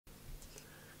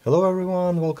Hello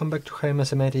everyone, welcome back to Higher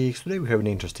Mathematics. Today we have an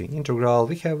interesting integral.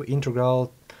 We have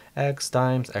integral x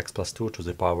times x plus 2 to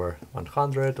the power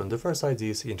 100. On the first side,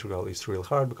 this integral is real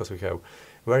hard because we have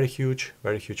very huge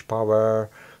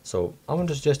power. So I want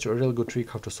to suggest you a really good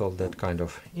trick how to solve that kind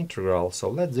of integral.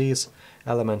 So let this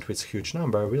element with huge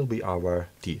number will be our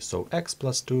t. So x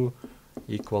plus 2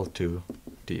 equal to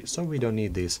t. So we don't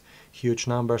need this huge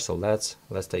number, so let's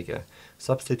take a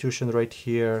substitution right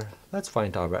here. Let's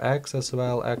find our x as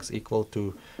well, x equal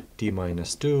to t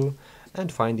minus 2,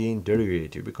 and finding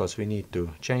derivative because we need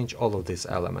to change all of these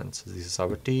elements. This is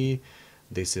our t,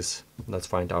 let's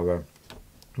find our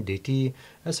dt.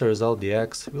 As a result,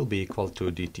 dx will be equal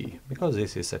to dt because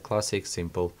this is a classic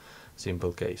simple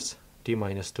case. T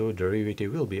minus 2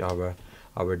 derivative will be our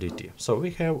dt. So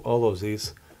we have all of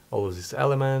this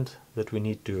element that we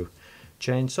need to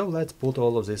change. So let's put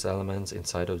all of these elements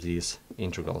inside of this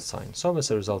integral sign. So as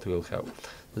a result, we will have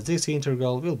that this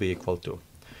integral will be equal to,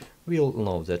 we'll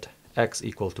know that x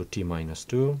equal to t minus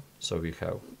 2. So we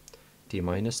have t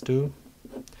minus 2.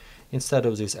 Instead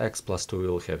of this x plus 2, we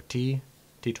will have t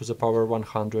to the power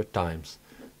 100 times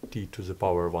t to the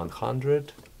power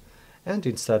 100. And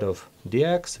instead of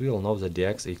dx, we will know that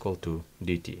dx equal to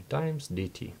dt times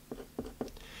dt.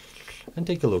 And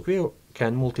take a look, we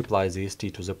can multiply this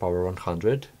t to the power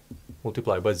 100,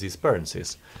 multiply by these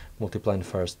parentheses, multiplying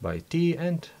first by t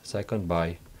and second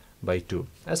by 2.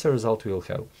 As a result, we will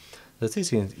have that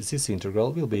this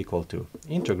integral will be equal to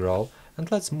integral, and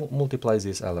let's multiply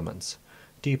these elements.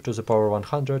 T to the power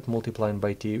 100 multiplying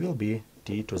by t will be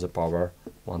t to the power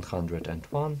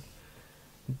 101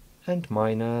 and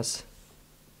minus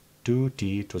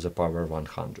 2t to the power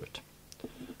 100.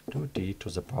 2t to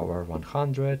the power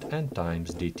 100 and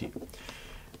times dt.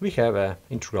 We have an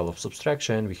integral of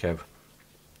subtraction, we have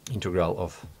integral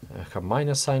of have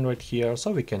minus sign right here,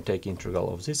 so we can take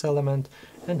integral of this element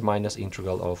and minus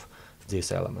integral of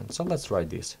this element. So let's write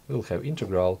this. We'll have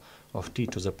integral of t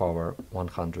to the power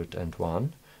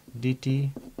 101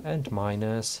 dt and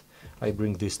minus, I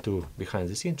bring this 2 behind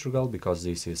this integral because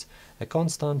this is a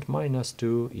constant, minus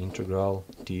 2 integral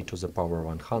t to the power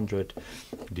 100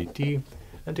 dt.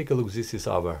 And take a look, this is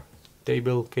our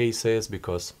table cases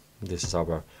because this is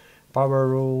our power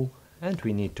rule, and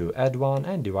we need to add 1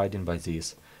 and dividing by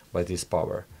this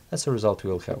power. As a result,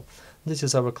 we will have, this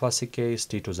is our classic case,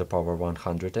 t to the power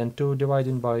 102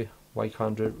 dividing by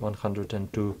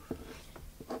 102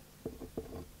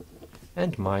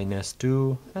 and minus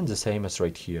 2, and the same as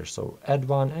right here. So add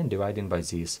 1 and dividing by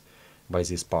this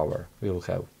power. We will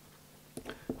have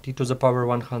t to the power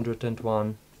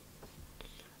 101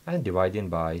 and dividing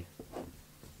by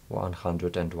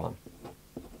 101.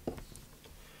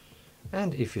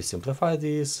 And if we simplify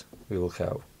this, we will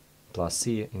have plus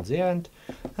c in the end.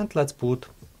 And let's put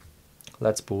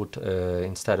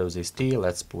instead of this t,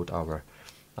 let's put our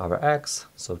x.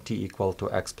 So t equal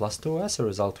to x plus 2. As a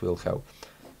result, we'll have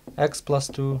x plus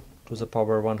 2 to the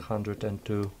power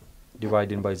 102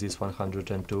 dividing by this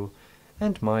 102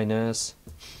 and minus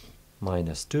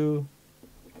 2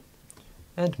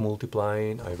 and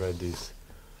multiplying, I write this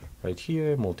right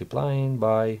here, multiplying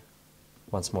by,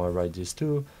 once more I write this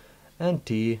 2, and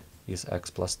t is x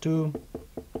plus 2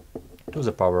 to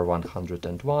the power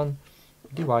 101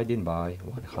 dividing by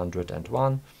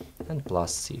 101 and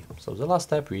plus c. So the last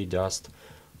step, we just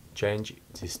change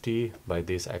this t by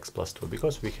this x plus 2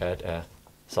 because we had a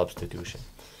substitution.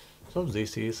 So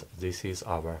this is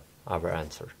our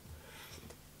answer.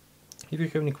 If you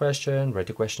have any question, write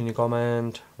a question in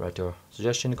comment, write your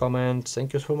suggestion in comment.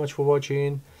 Thank you so much for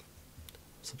watching,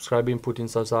 subscribing, putting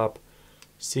thumbs up.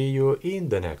 See you in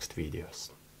the next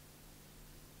videos.